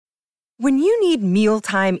When you need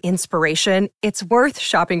mealtime inspiration, it's worth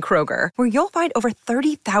shopping Kroger, where you'll find over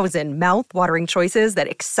 30,000 mouth-watering choices that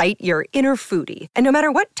excite your inner foodie. And no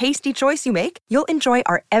matter what tasty choice you make, you'll enjoy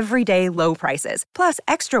our everyday low prices, plus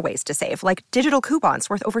extra ways to save, like digital coupons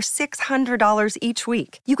worth over $600 each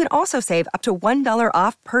week. You can also save up to $1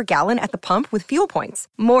 off per gallon at the pump with fuel points.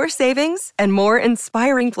 More savings and more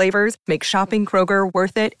inspiring flavors make shopping Kroger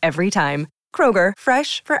worth it every time. Kroger,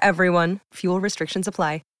 fresh for everyone. Fuel restrictions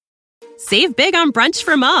apply. Save big on brunch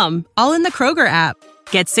for mom, all in the Kroger app.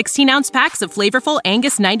 Get 16-ounce packs of flavorful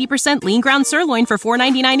Angus 90% lean ground sirloin for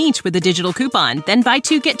 $4.99 each with a digital coupon. Then buy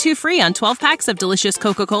 2, get 2 free on 12 packs of delicious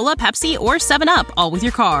Coca-Cola, Pepsi, or 7-Up, all with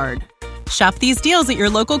your card. Shop these deals at your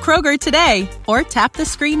local Kroger today, or tap the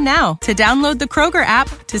screen now to download the Kroger app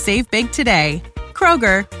to save big today.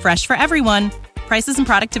 Kroger, fresh for everyone. Prices and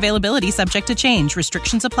product availability subject to change.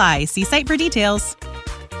 Restrictions apply. See site for details.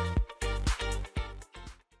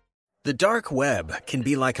 The dark web can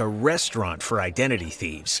be like a restaurant for identity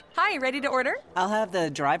thieves. Hi, ready to order? I'll have the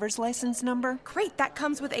driver's license number. Great, that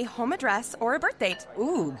comes with a home address or a birth date.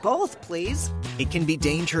 Ooh, both, please. It can be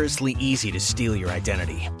dangerously easy to steal your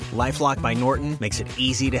identity. LifeLock by Norton makes it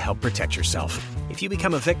easy to help protect yourself. If you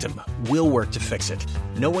become a victim, we'll work to fix it.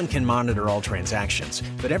 No one can monitor all transactions,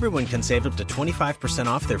 but everyone can save up to 25%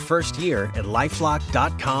 off their first year at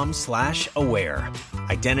LifeLock.com/aware.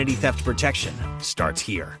 Identity theft protection starts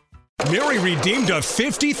here. Mary redeemed a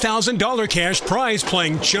 $50,000 cash prize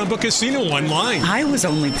playing Chumba Casino online. I was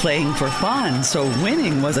only playing for fun, so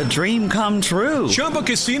winning was a dream come true. Chumba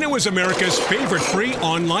Casino is America's favorite free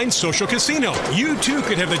online social casino. You, too,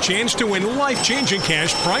 could have the chance to win life-changing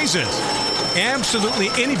cash prizes. Absolutely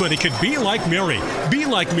anybody could be like Mary. Be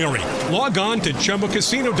like Mary. Log on to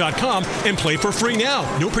ChumbaCasino.com and play for free now.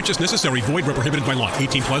 No purchase necessary. Void where prohibited by law.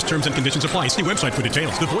 18 plus terms and conditions apply. See website for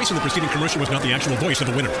details. The voice in the preceding commercial was not the actual voice of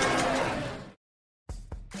the winner.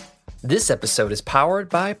 This episode is powered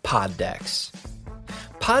by Poddex.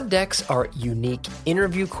 Poddex are unique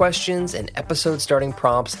interview questions and episode starting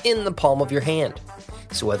prompts in the palm of your hand.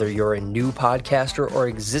 So whether you're a new podcaster or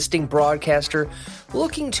existing broadcaster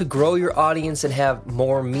looking to grow your audience and have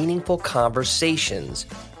more meaningful conversations,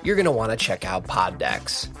 you're going to want to check out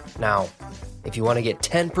Poddex. Now, if you want to get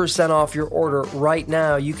 10% off your order right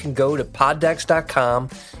now, you can go to poddex.com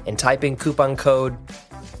and type in coupon code.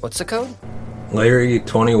 What's the code?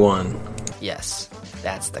 Larry21. Yes,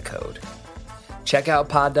 that's the code. Check out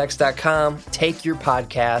poddex.com. Take your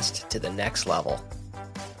podcast to the next level.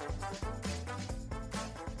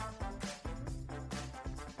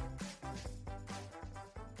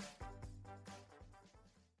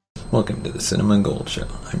 Welcome to the Cinema Gold Show.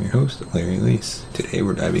 I'm your host, Larry Leese. Today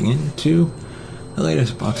we're diving into the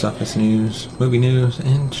latest box office news, movie news,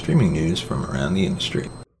 and streaming news from around the industry.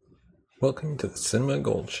 Welcome to the Cinema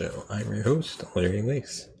Gold Show. I'm your host, Larry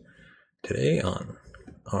Leese. Today on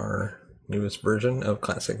our newest version of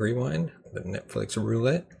Classic Rewind, the Netflix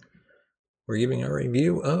Roulette, we're giving our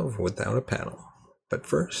review of Without a Paddle. But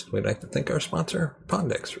first, we'd like to thank our sponsor,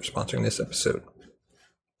 Poddex, for sponsoring this episode.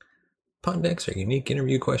 Poddex are unique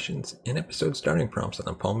interview questions and episode starting prompts on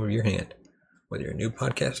the palm of your hand. Whether you're a new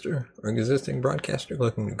podcaster or existing broadcaster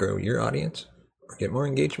looking to grow your audience or get more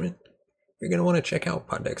engagement, you're going to want to check out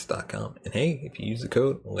poddex.com. And hey, if you use the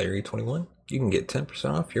code Larry21, you can get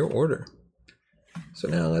 10% off your order. So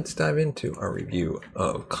now let's dive into our review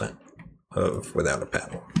of Without a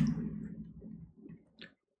Paddle.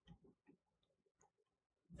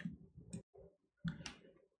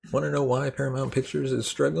 Want to know why Paramount Pictures is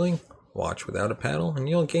struggling? Watch Without a Paddle and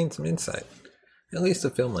you'll gain some insight. At least the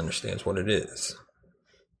film understands what it is,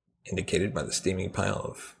 indicated by the steaming pile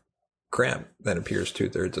of crap that appears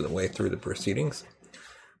 2/3 of the way through the proceedings.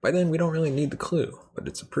 By then, we don't really need the clue, but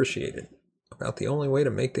it's appreciated. About the only way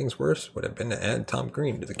to make things worse would have been to add Tom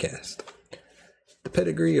Green to the cast. The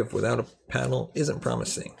pedigree of Without a Paddle isn't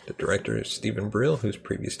promising. The director, Stephen Brill, whose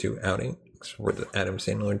previous two outings were the Adam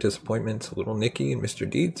Sandler disappointments, Little Nicky and Mr.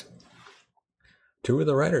 Deeds. Two of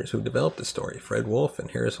the writers who developed the story, Fred Wolf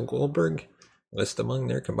and Harrison Goldberg, list among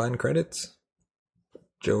their combined credits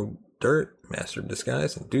Joe Dirt, Master of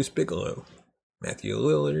Disguise, and Deuce Bigalow. Matthew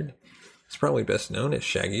Lillard is probably best known as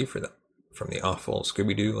Shaggy from the awful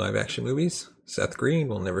Scooby-Doo live-action movies. Seth Green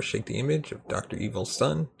will never shake the image of Dr. Evil's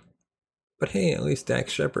son. But hey, at least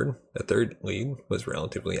Dax Shepard, the third lead, was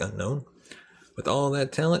relatively unknown. With all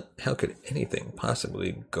that talent, how could anything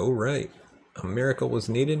possibly go right? A miracle was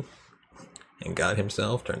needed, and God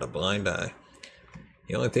himself turned a blind eye.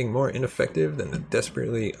 The only thing more ineffective than the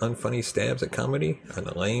desperately unfunny stabs at comedy are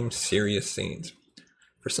the lame, serious scenes.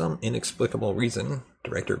 For some inexplicable reason,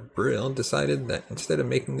 director Brill decided that instead of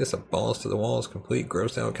making this a balls-to-the-walls complete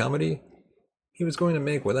gross-out comedy, he was going to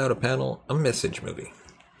make Without a Paddle a message movie.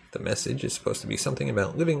 The message is supposed to be something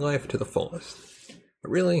about living life to the fullest. But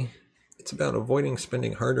really, it's about avoiding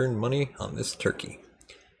spending hard-earned money on this turkey.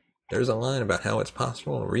 There's a line about how it's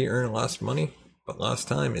possible to re-earn lost money, but lost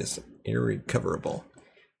time is irrecoverable.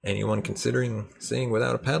 Anyone considering seeing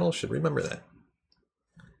Without a Paddle should remember that.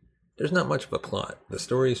 There's not much of a plot. The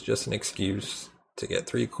story is just an excuse to get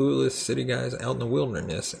three clueless city guys out in the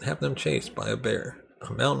wilderness and have them chased by a bear,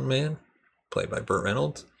 a mountain man, played by Burt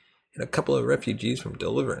Reynolds, and a couple of refugees from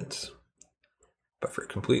Deliverance. But for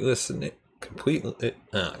completeness'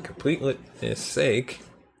 sake,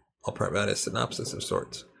 I'll provide a synopsis of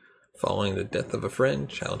sorts. Following the death of a friend,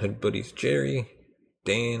 childhood buddies Jerry,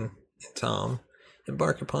 Dan, and Tom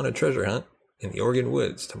embark upon a treasure hunt in the Oregon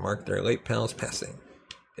woods to mark their late pal's passing.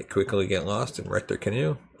 They quickly get lost and wreck their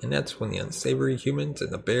canoe, and that's when the unsavory humans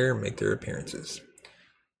and the bear make their appearances.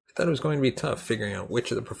 I thought it was going to be tough figuring out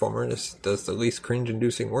which of the performers does the least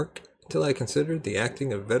cringe-inducing work, until I considered the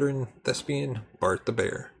acting of veteran thespian Bart the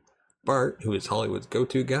Bear. Bart, who is Hollywood's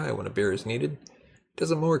go-to guy when a bear is needed,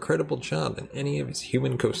 does a more credible job than any of his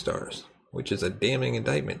human co-stars, which is a damning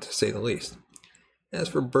indictment to say the least. As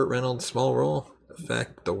for Burt Reynolds' small role, the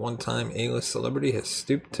fact that the one-time A-list celebrity has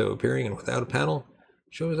stooped to appearing in Without a Paddle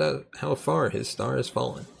shows how far his star has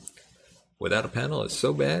fallen. Without a Paddle is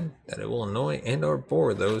so bad that it will annoy and or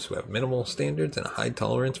bore those who have minimal standards and a high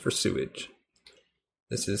tolerance for sewage.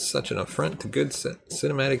 This is such an affront to good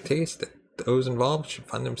cinematic taste that those involved should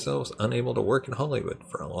find themselves unable to work in Hollywood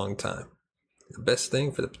for a long time. The best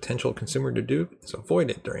thing for the potential consumer to do is avoid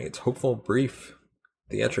it during its hopeful, brief,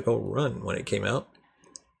 theatrical run when it came out,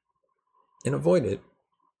 and avoid it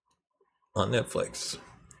on Netflix.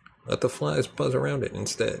 Let the flies buzz around it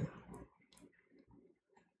instead.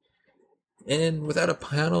 And Without a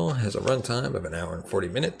Paddle has a runtime of 1 hour and 40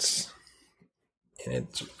 minutes, and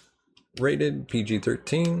it's rated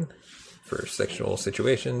PG-13 for sexual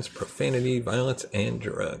situations, profanity, violence, and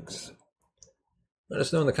drugs. Let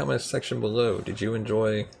us know in the comments section below. Did you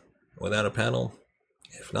enjoy Without a Paddle?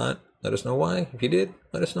 If not, let us know why. If you did,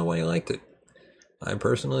 let us know why you liked it. I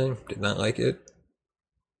personally did not like it.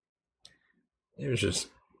 It was just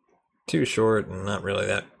too short and not really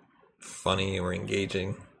that funny or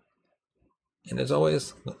engaging. And as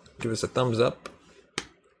always, give us a thumbs up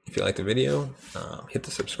if you like the video. Hit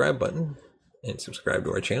the subscribe button and subscribe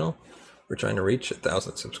to our channel. We're trying to reach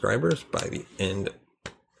 1,000 subscribers by the end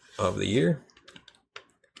of the year.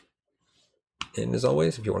 And as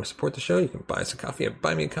always, if you want to support the show, you can buy us a coffee at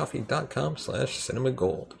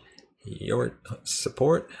buymeacoffee.com/cinemagold. Your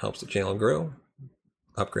support helps the channel grow,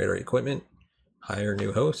 upgrade our equipment, hire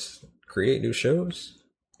new hosts, create new shows,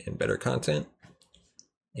 and better content.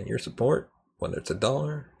 And your support, whether it's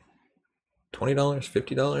 $1, $20,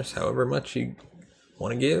 $50, however much you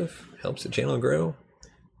want to give, helps the channel grow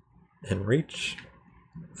and reach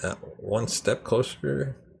that one step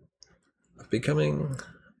closer of becoming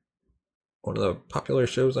one of the popular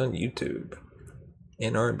shows on YouTube,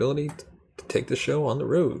 and our ability to take the show on the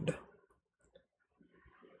road.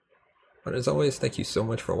 But as always, thank you so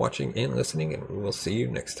much for watching and listening, and we will see you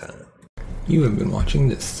next time. You have been watching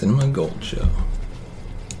the Cinema Gold Show.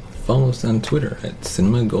 Follow us on Twitter at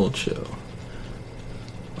Cinema Gold Show.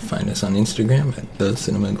 Find us on Instagram at The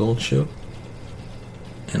Cinema Gold Show,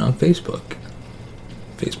 and on Facebook,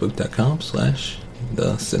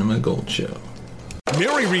 facebook.com/The Cinema Gold Show.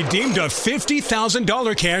 Mary redeemed a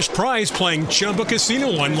 $50,000 cash prize playing Chumba Casino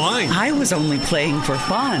online. I was only playing for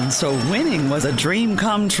fun, so winning was a dream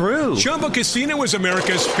come true. Chumba Casino is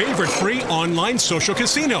America's favorite free online social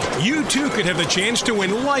casino. You too could have the chance to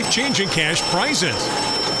win life-changing cash prizes.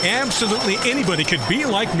 Absolutely anybody could be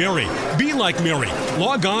like Mary. Be like Mary.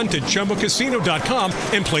 Log on to ChumbaCasino.com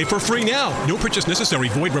and play for free now. No purchase necessary.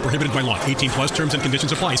 Void where prohibited by law. 18+ terms and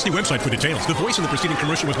conditions apply. See website for details. The voice in the preceding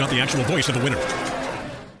commercial was not the actual voice of the winner.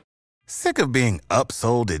 Sick of being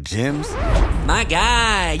upsold at gyms? My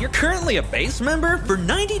guy, you're currently a base member? For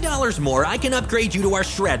 $90 more, I can upgrade you to our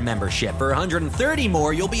Shred membership. For $130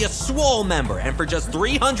 more, you'll be a Swole member. And for just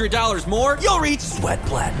 $300 more, you'll reach Sweat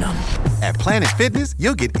Platinum. At Planet Fitness,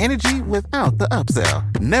 you'll get energy without the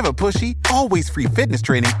upsell. Never pushy, always free fitness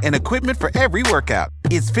training and equipment for every workout.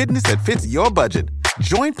 It's fitness that fits your budget.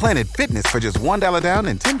 Join Planet Fitness for just $1 down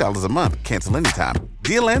and $10 a month. Cancel anytime.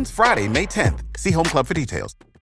 Deal ends Friday, May 10th. See Home Club for details.